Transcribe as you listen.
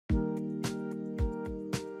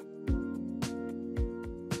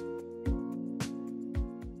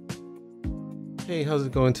Hey, how's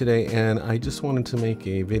it going today? And I just wanted to make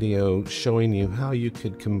a video showing you how you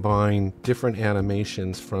could combine different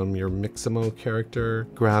animations from your Mixamo character,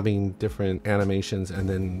 grabbing different animations and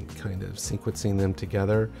then kind of sequencing them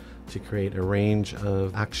together to create a range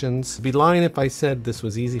of actions. I'd be lying if I said this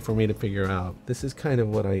was easy for me to figure out. This is kind of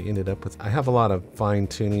what I ended up with. I have a lot of fine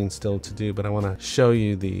tuning still to do, but I want to show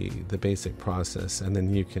you the basic process and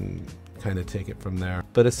then you can kind of take it from there.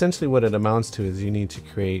 But essentially what it amounts to is you need to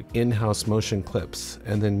create in-house motion clips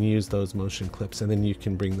and then use those motion clips, and then you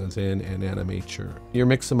can bring those in and animate your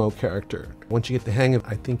Mixamo character. Once you get the hang of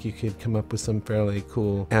it, I think you could come up with some fairly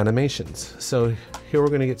cool animations. So here we're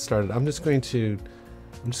going to get started. I'm just going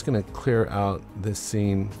to clear out this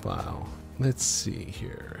scene file. Let's see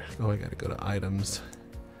here. Oh, I got to go to items,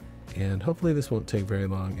 and hopefully this won't take very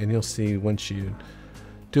long, and you'll see once you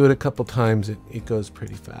do it a couple times, it goes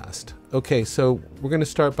pretty fast. Okay, so we're going to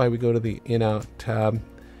start by, we go to the in-out tab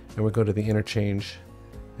and we go to the interchange.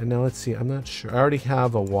 And now let's see, I'm not sure. I already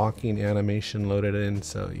have a walking animation loaded in.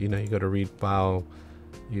 So, you go to read file,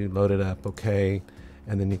 you load it up, okay.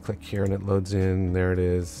 And then you click here and it loads in, there it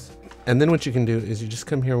is. And then what you can do is you just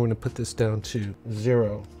come here, we're going to put this down to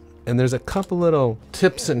 0. And there's a couple little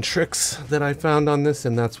tips and tricks that I found on this,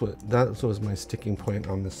 and that was my sticking point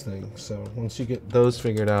on this thing. So once you get those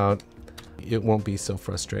figured out, it won't be so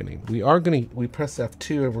frustrating. We press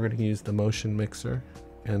F2 and we're gonna use the motion mixer,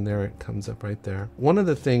 and there it comes up right there. One of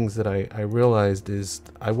the things that I realized is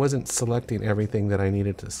I wasn't selecting everything that I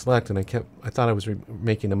needed to select, and I thought I was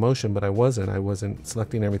making a motion, but I wasn't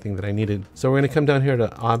selecting everything that I needed. So we're gonna come down here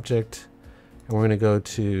to Object, and we're gonna go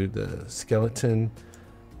to the skeleton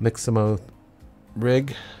Mixamo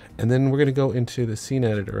rig, and then we're going to go into the scene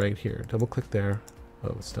editor right here. Double click there.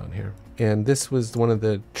 Oh, it's down here. And this was one of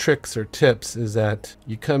the tricks or tips, is that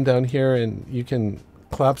you come down here and you can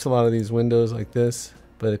collapse a lot of these windows like this.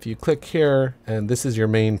 But if you click here, and this is your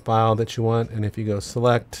main file that you want, and if you go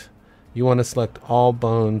select, you want to select all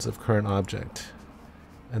bones of current object,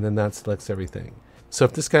 and then that selects everything. So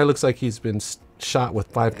if this guy looks like he's been shot with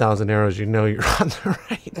 5,000 arrows, you know you're on the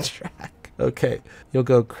right track. Okay, you'll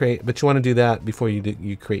go create, but you want to do that before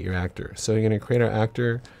you create your actor. So you're going to create our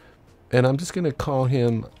actor, and I'm just going to call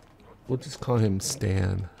him, we'll just call him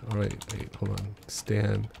Stan. All right, wait, hold on,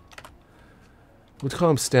 Stan. We'll call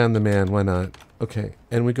him Stan the Man, why not? Okay,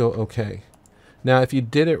 and we go okay. Now if you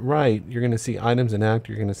did it right, you're going to see items and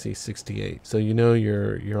actor, you're going to see 68. So you know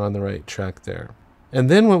you're on the right track there. And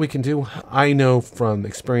then what we can do, I know from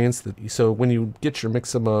experience that, so when you get your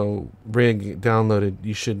Mixamo rig downloaded,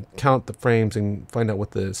 you should count the frames and find out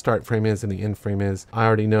what the start frame is and the end frame is. I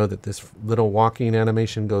already know that this little walking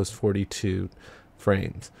animation goes 42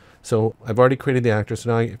 frames. So I've already created the actor. So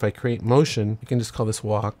now if I create motion, you can just call this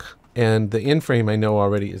walk. And the end frame I know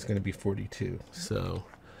already is going to be 42. So,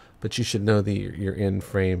 but you should know your end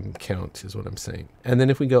frame count is what I'm saying. And then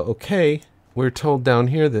if we go okay, we're told down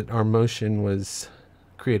here that our motion was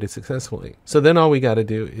created successfully. So then all we got to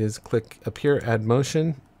do is click up here, add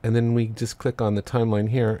motion, and then we just click on the timeline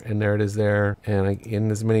here, and there it is there. And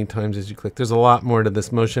in as many times as you click, there's a lot more to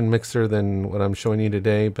this motion mixer than what I'm showing you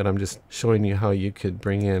today, but I'm just showing you how you could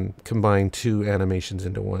combine two animations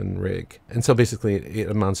into one rig. And so basically it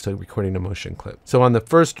amounts to recording a motion clip. So on the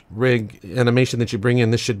first rig animation that you bring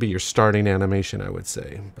in, this should be your starting animation, I would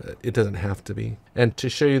say, but it doesn't have to be. And to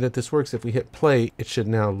show you that this works, if we hit play, it should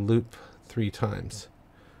now loop 3 times.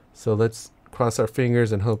 So let's cross our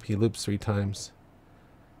fingers and hope he loops 3 times.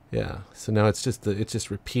 Yeah, so now it's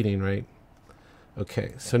just repeating, right?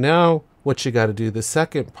 Okay, so now what you got to do, the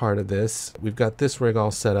second part of this, we've got this rig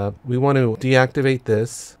all set up. We want to deactivate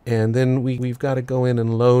this, and then we've got to go in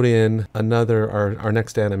and load in our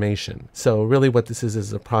next animation. So really what this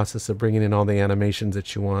is a process of bringing in all the animations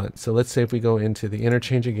that you want. So let's say if we go into the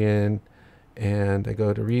interchange again, and I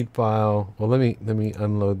go to read file. Well, let me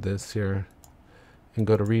unload this here and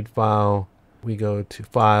go to read file. We go to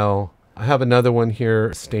file. I have another one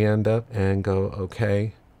here, stand up, and go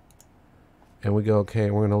okay. And we go okay,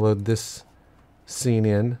 and we're going to load this scene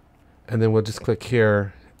in, and then we'll just click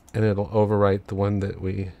here and it'll overwrite the one that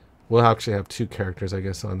we'll actually have 2 characters, I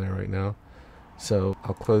guess, on there right now. So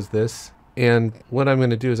I'll close this, and what I'm going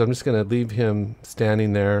to do is I'm just going to leave him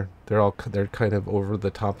standing there. They're kind of over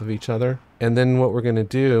the top of each other. And then what we're going to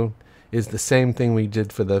do is the same thing we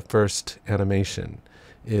did for the first animation.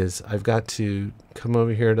 Is I've got to come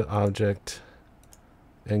over here to object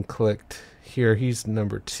and click here. He's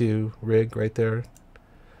number 2 rig right there.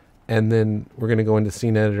 And then we're going to go into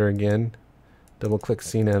scene editor again, double click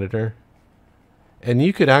scene editor. And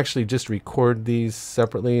you could actually just record these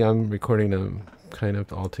separately. I'm recording them kind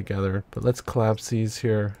of all together, but let's collapse these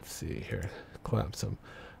here. Let's see here, collapse them.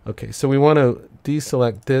 Okay, so we want to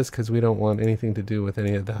deselect this because we don't want anything to do with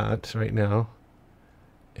any of that right now.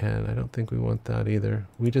 And I don't think we want that either.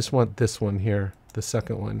 We just want this one here, the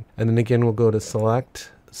second one. And then again, we'll go to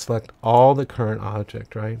select all the current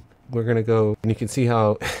object, right? We're going to go, and you can see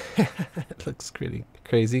how it looks pretty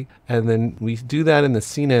crazy. And then we do that in the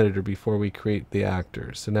scene editor before we create the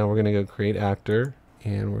actor. So now we're going to go create actor,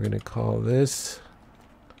 and we're going to call this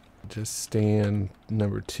just stand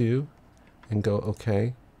number 2 and go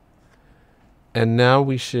OK. And now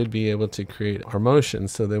we should be able to create our motion.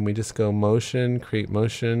 So then we just go motion, create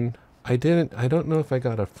motion. I don't know if I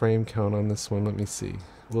got a frame count on this one. Let me see.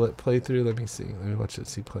 Will it play through? Let me see. Let me watch it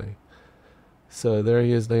see play. So there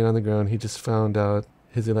he is laying on the ground. He just found out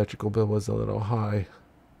his electrical bill was a little high.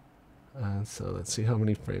 So let's see how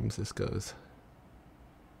many frames this goes.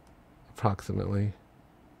 Approximately.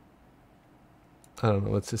 I don't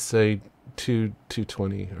know. Let's just say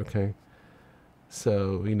 220. Okay.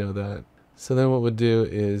 So we know that. So then what we'll do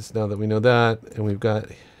is, now that we know that, and we've got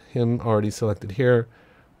him already selected here,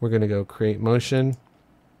 we're going to go create motion,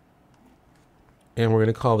 and we're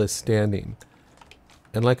going to call this standing.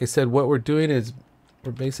 And like I said, what we're doing is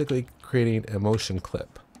we're basically creating a motion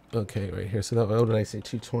clip. Okay, right here. So that, what did I say?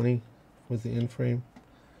 220 was the end frame.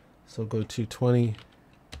 So go 220,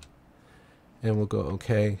 and we'll go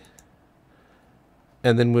OK.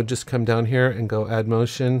 And then we'll just come down here and go add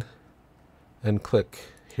motion and click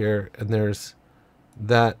here, and there's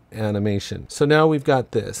that animation. So now we've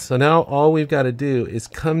got this. So now all we've got to do is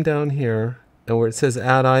come down here, and where it says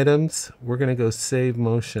add items, we're going to go save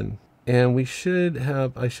motion. And we should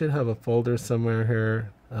have, I should have a folder somewhere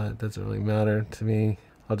here. It doesn't really matter to me.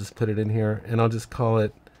 I'll just put it in here, and I'll just call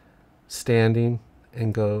it standing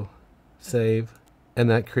and go save. And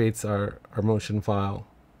that creates our motion file.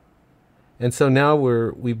 And so now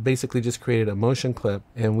we've basically just created a motion clip,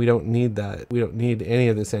 and we don't need that. We don't need any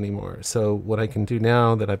of this anymore. So what I can do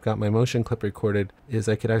now that I've got my motion clip recorded is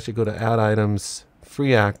I could actually go to add items,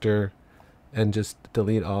 free actor, and just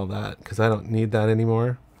delete all that because I don't need that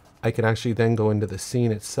anymore. I could actually then go into the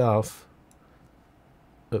scene itself.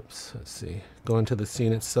 Oops, let's see. Go into the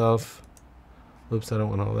scene itself. Oops, I don't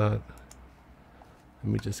want all that.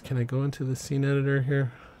 Let me just, can I go into the scene editor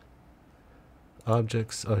here?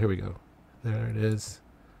 Objects, oh, here we go. There it is.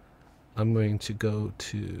 I'm going to go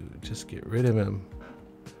to just get rid of him.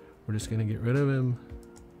 We're just going to get rid of him.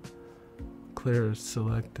 Clear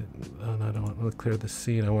selected. Oh, no, I don't want to clear the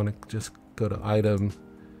scene. I want to just go to item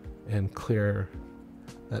and clear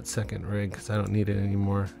that second rig because I don't need it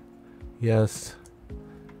anymore. Yes.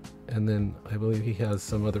 And then I believe he has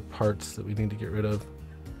some other parts that we need to get rid of.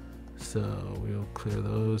 So we'll clear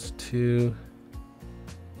those two.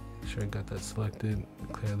 Make sure I got that selected.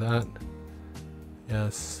 Clear that.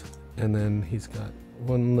 Yes, and then he's got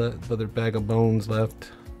one other bag of bones left,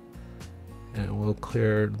 and we'll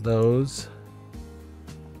clear those.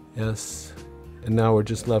 Yes, and now we're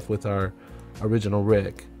just left with our original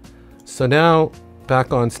rig. So now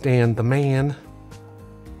back on Stan the Man,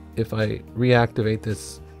 if I reactivate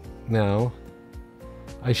this now,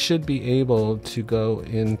 I should be able to go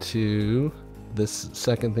into this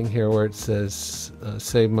second thing here where it says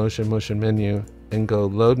save motion, motion menu, and go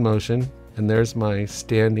load motion. And there's my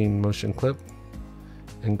standing motion clip,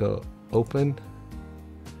 and go open.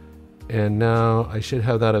 And now I should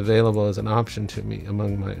have that available as an option to me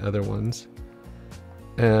among my other ones.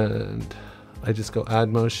 And I just go add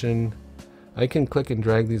motion. I can click and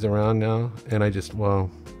drag these around now, and I just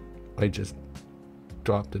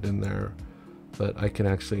dropped it in there, but I can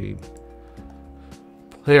actually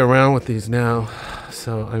play around with these now.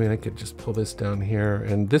 So I mean, I could just pull this down here,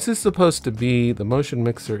 and this is supposed to be, the motion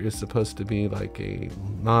mixer is supposed to be like a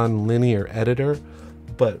non-linear editor,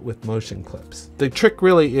 but with motion clips. The trick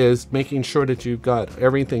really is making sure that you've got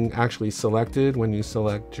everything actually selected when you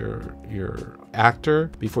select your actor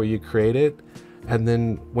before you create it. And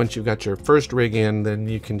then once you've got your first rig in, then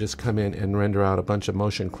you can just come in and render out a bunch of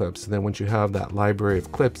motion clips. And then once you have that library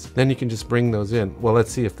of clips, then you can just bring those in. Well,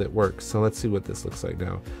 let's see if that works. So let's see what this looks like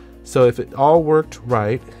now. So if it all worked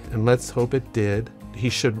right, and let's hope it did, he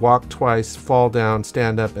should walk twice, fall down,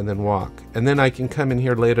 stand up, and then walk. And then I can come in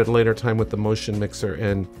here later at a later time with the motion mixer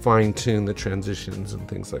and fine tune the transitions and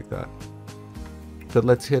things like that. But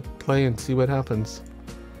let's hit play and see what happens.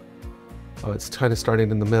 Oh, it's kind of starting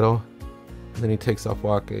in the middle. And then he takes off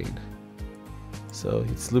walking. So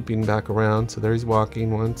he's looping back around. So there he's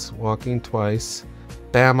walking once, walking twice.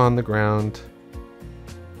 Bam, on the ground.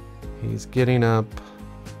 He's getting up.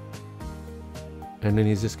 And then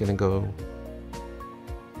he's just going to go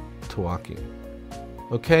to walking.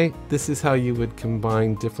 Okay, this is how you would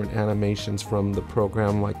combine different animations from the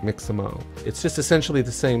program like Mixamo. It's just essentially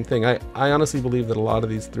the same thing. I honestly believe that a lot of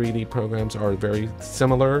these 3D programs are very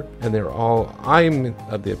similar, and I'm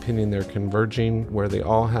of the opinion they're converging, where they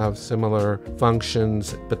all have similar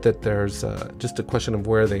functions, but that there's just a question of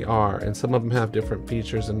where they are, and some of them have different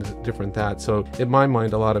features and different that. So in my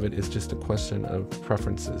mind, a lot of it is just a question of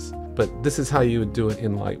preferences. But this is how you would do it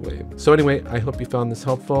in LightWave. So anyway, I hope you found this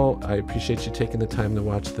helpful. I appreciate you taking the time to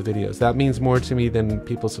watch the videos. That means more to me than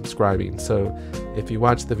people subscribing. So if you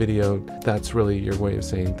watch the video, that's really your way of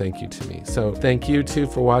saying thank you to me. So thank you too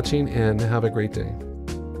for watching, and have a great day.